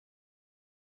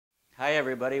Hi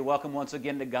everybody, welcome once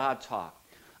again to God Talk.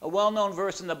 A well-known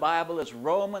verse in the Bible is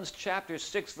Romans chapter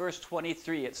 6 verse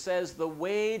 23. It says, "The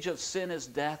wage of sin is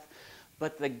death,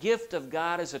 but the gift of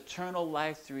God is eternal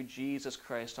life through Jesus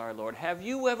Christ our Lord." Have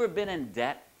you ever been in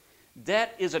debt?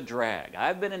 Debt is a drag.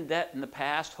 I've been in debt in the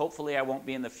past. Hopefully I won't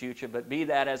be in the future, but be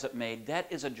that as it may, debt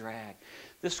is a drag.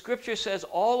 The scripture says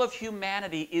all of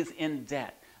humanity is in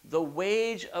debt. The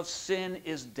wage of sin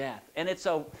is death. And it's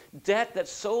a debt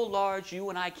that's so large you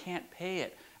and I can't pay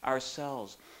it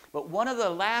ourselves. But one of the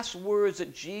last words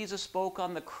that Jesus spoke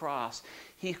on the cross,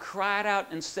 he cried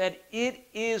out and said, "It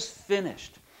is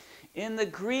finished." In the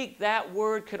Greek, that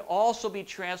word could also be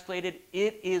translated,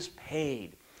 "It is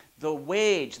paid." The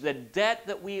wage, the debt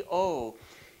that we owe,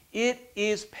 it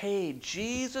is paid.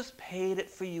 Jesus paid it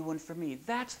for you and for me.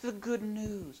 That's the good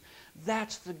news.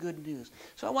 That's the good news.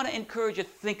 So I want to encourage you to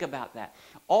think about that.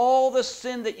 All the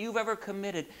sin that you've ever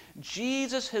committed,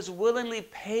 Jesus has willingly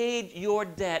paid your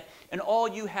debt, and all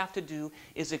you have to do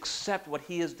is accept what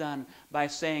he has done by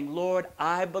saying, "Lord,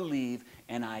 I believe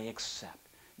and I accept."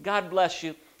 God bless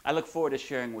you. I look forward to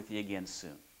sharing with you again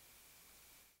soon.